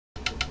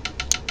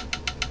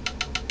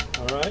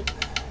Alright,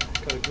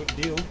 got a good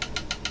deal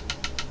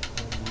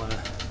from a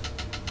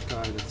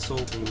guy that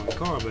sold me my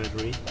car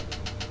battery.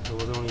 It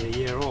was only a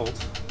year old,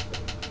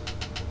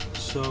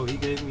 so he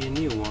gave me a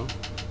new one.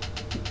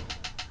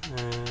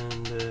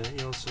 And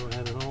he also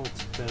had an old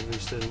battery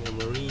standing on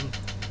marine,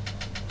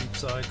 deep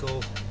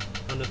cycle,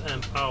 100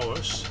 amp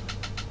hours.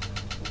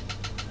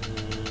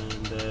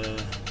 And I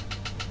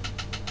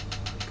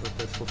got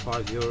that for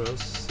 €5,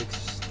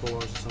 $6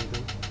 or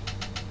something,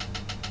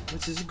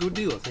 which is a good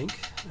deal, I think.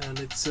 And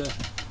it's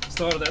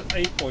started at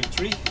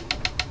 8.3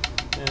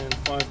 and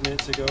 5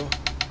 minutes ago,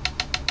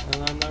 and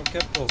I'm now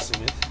kept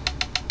pulsing it.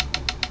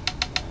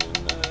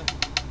 And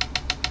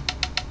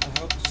I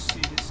hope to see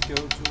this go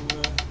to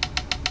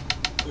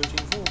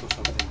 13 volt or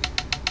something.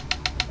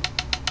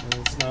 And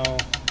it's now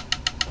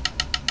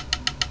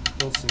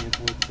pulsing it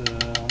with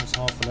almost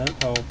half an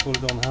amp. I'll put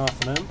it on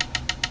half an amp.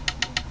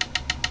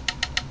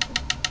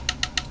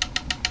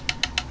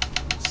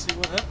 Let's see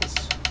what happens.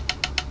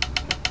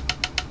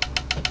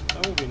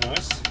 That would be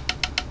nice.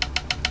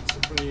 It's a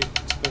pretty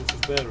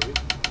expensive battery.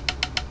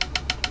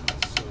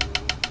 So,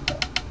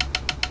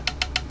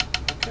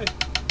 okay.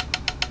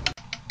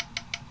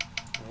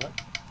 Alright.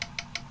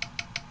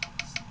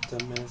 It's 10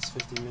 minutes,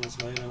 15 minutes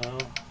later now.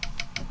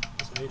 It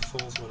was 8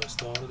 volts when I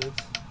started it.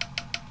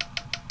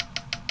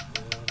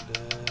 And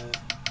it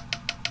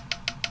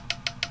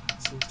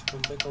seems to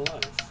come back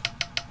alive.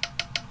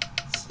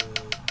 It's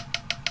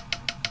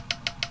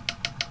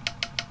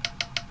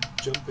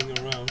jumping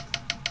around.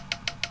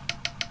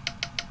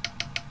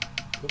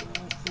 But I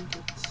think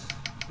it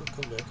will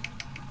come back.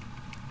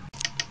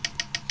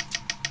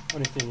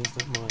 Funny thing is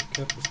that my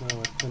cap is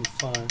now at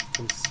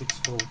 26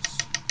 volts,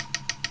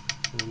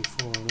 only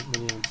 400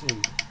 milliamps in.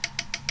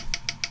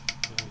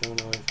 I don't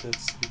know if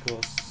that's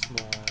because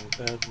my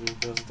battery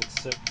doesn't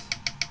accept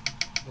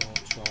all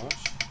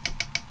charge.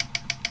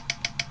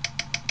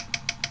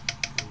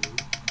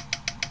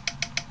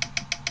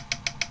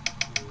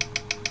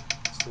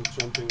 Still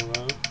jumping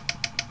around.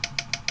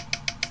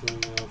 It's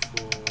running now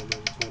for maybe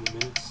 20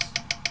 minutes.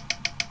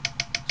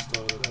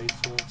 Started at 8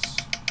 volts,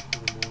 a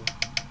little more.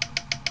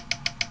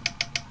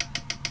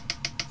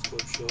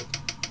 Stop shot.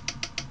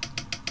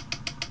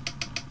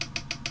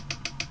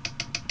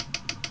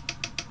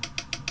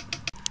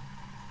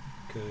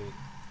 Okay,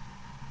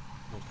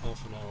 about half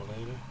an hour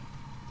later,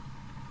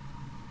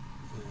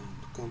 and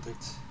the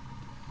contact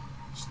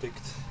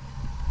sticked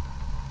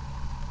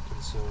to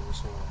the server,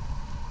 so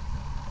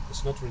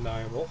it's not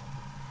reliable.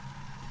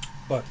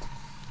 But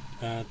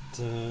at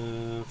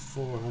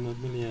 400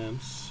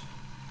 milliamps,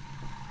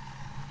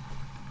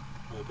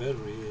 my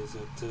battery is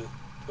at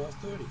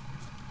 1230,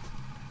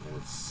 and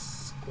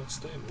it's quite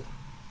stable.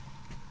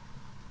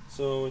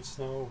 So it's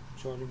now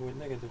charging with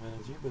negative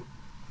energy, but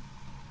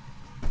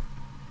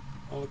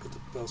I'll look at the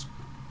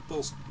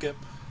pulse gap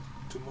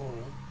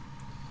tomorrow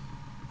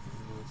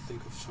and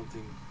think of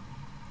something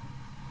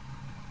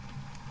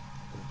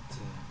that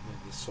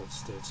maybe a solid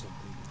state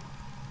something.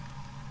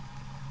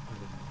 I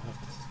don't know. I have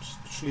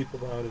to sleep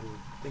about it and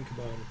think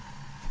about it.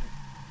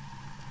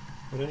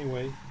 But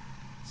anyway, it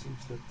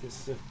seems that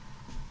this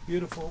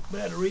beautiful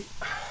battery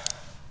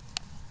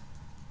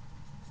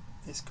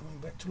is coming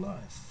back to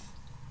life.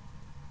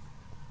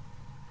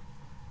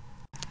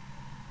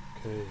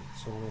 Okay,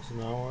 it's almost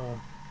an hour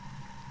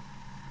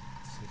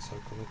since I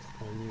connected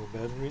my new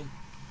battery.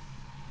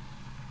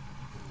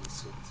 And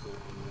it's at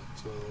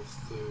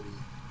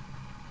 12:30.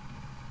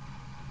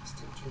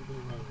 Still jumping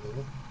around a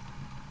little.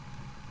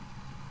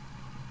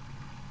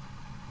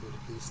 But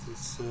at least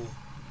it's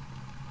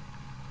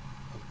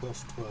above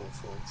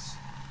 12 volts.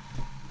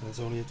 And it's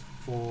only at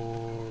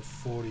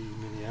 440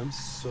 milliamps,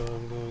 so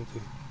I'm going to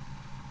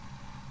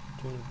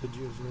turn up the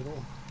juice a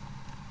little.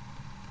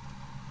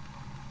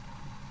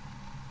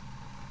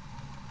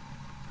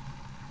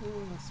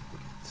 Let's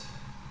make it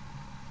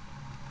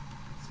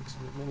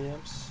 600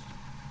 milliamps.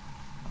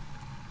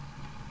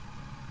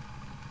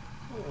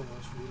 Oh,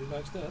 she really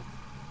likes that.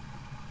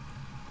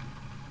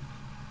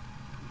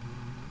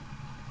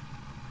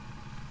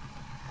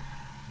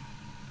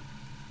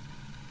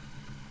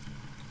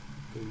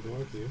 Getting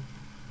dark here.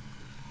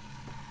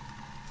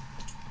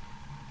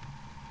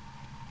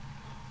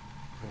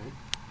 Okay.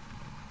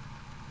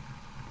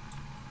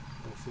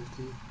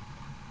 450.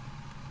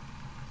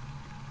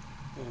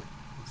 Oh,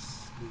 let's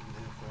leave it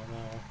here for an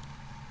hour.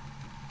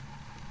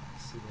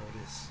 Let's see where it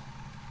is.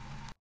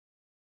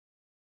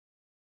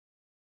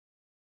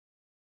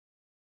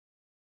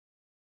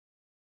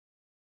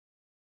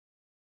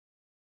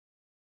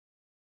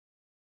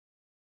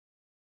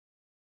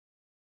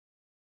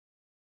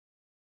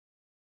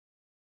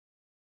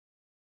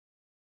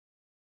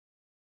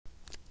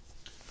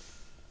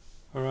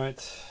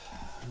 Alright,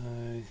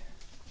 I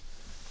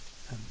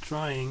am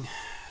trying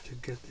to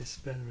get this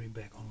battery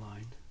back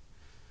online,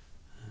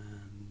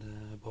 and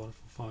I bought it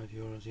for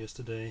 €5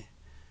 yesterday.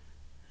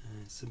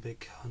 It's a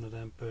big 100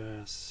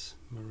 amperes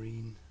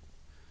marine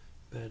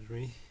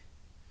battery,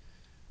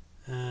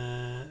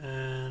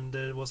 and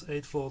it was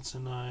 8 volts,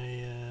 and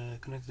I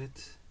connected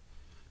it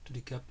to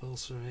the cap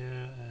pulser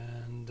here,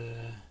 and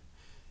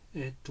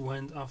it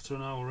went after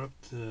an hour up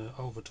to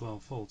over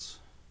 12 volts,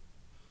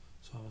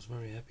 so I was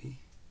very happy.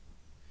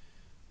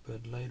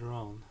 But later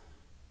on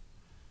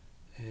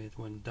it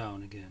went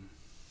down again,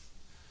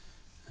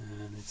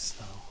 and it's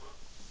now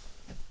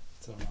at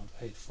around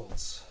 8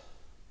 volts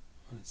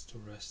when it's to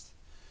rest.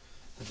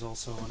 There's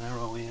also an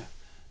arrow here,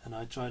 and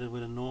I tried it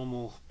with a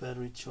normal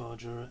battery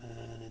charger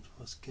and it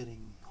was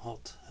getting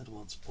hot at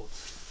one spot.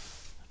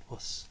 It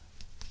was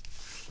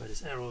where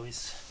this arrow is,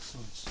 so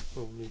it's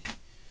probably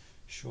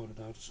shorted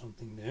out or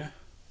something there.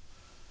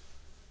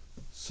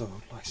 So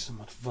I'd like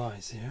some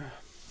advice here.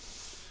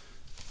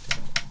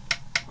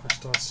 I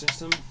start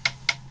system.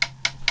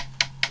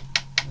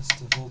 That's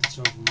the voltage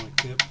over my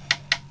cap.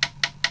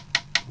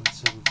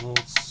 0.7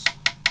 volts.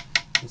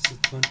 It's a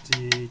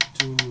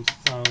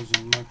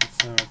 22,000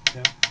 microfarad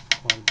cap,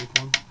 quite a big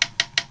one.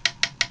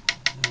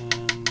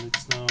 And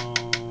it's now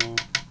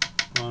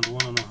around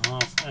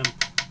 1.5 amp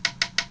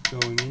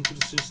going into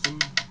the system.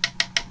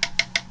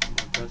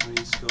 My battery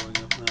is going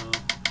up now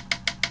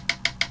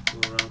to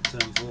around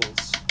 10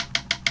 volts.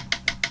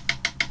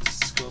 This is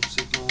the scope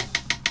signal.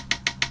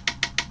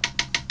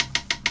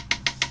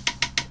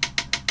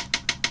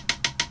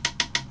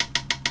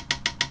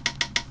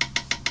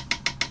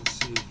 Let's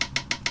see if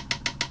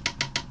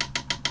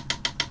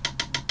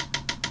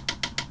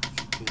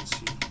you can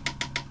see.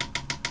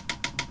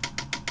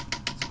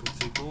 It's a good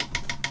signal.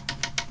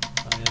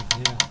 I have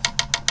here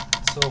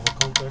silver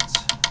contacts,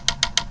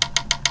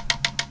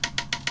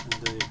 and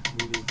they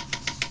really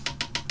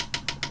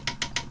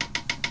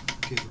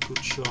give a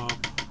good sharp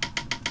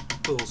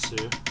pulse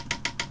here,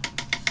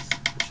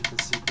 which you can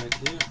see back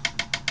here,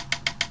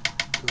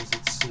 because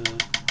it's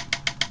going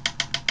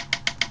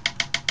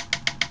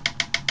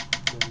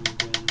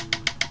again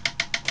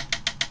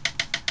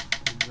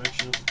in the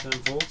direction of the 10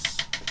 volts.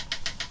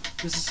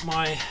 This is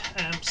my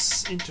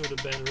amps into the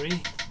battery. You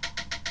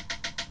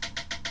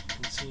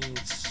can see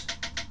it's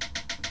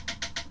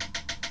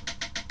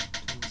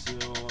between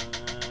 0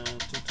 and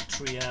 2 to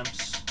 3 amps.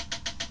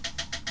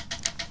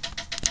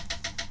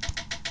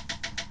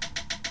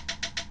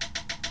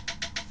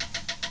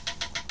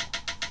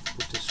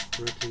 Put this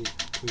directly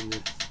between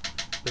the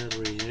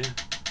battery here.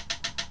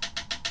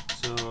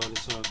 So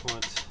these are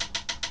quite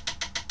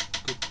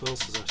good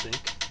pulses, I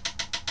think.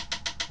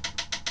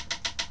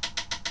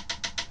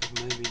 But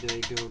maybe they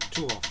go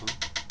too often.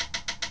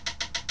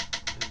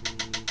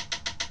 Maybe the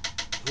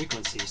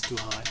frequency is too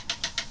high.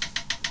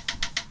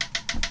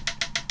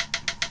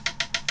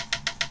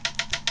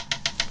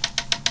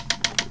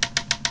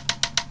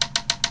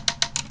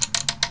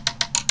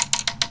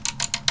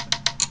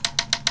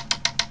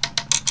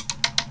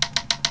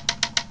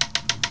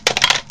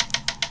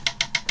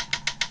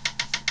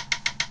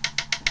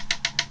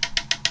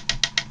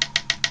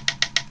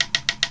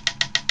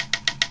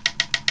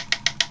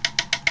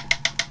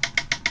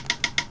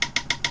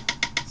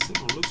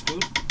 Signal looks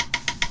good.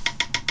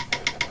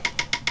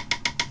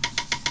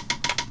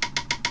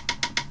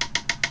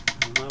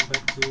 And now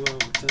back to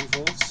over 10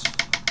 volts.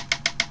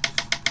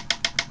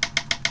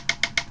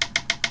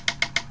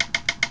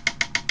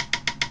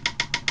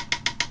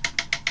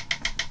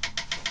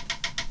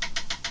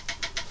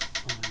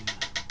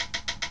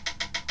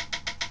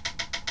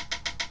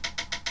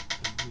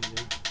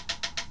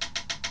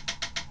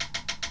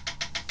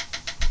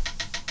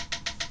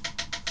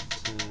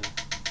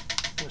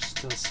 There's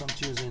still some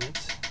juice in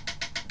it.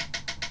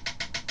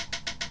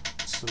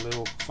 It's a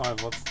little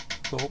 5-watt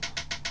bulb.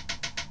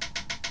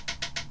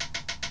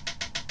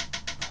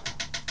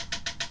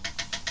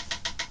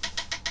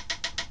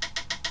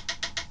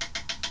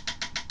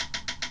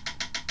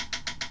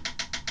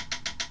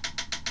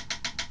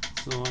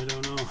 So I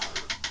don't know.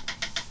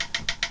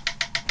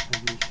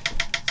 Maybe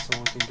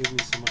someone can give me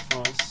some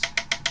advice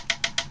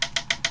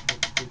how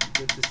to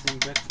get this thing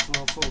back to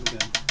 12 volt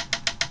again.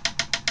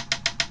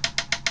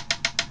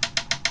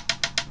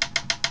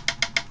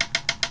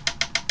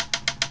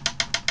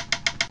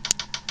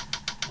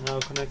 Now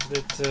connected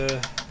it,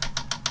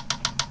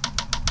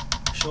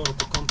 shorted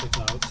the contact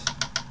out.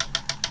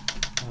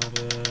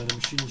 The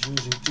machine is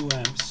using 2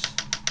 amps,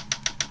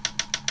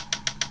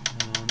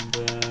 and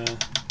going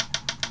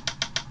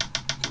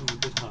a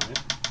bit higher.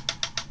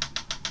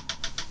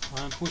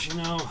 I'm pushing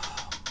now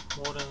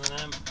more than an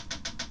amp,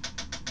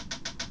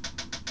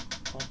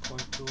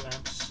 1.2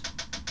 amps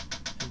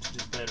into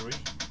this battery.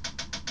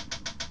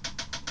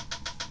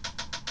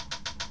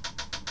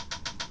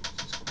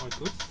 This is quite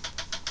good.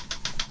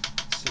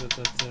 So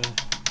that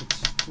puts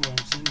 2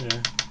 amps in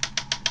there.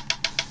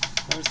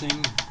 Everything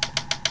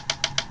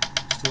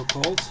still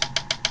cold.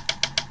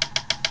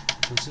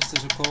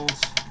 Transistors are cold.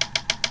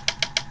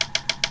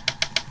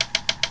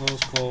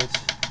 Coil's cold.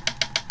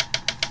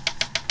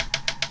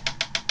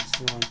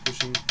 So I'm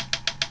pushing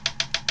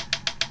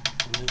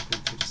an amp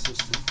into the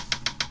system.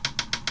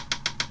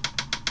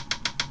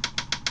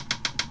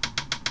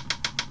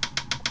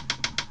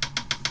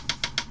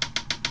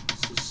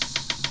 This is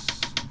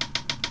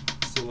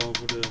still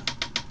over the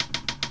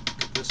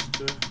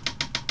capacitor.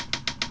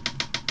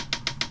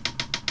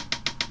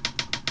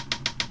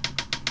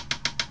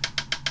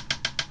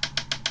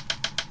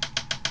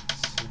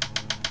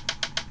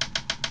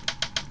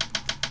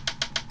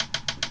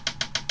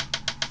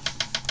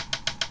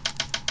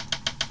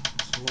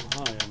 a lot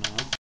higher now.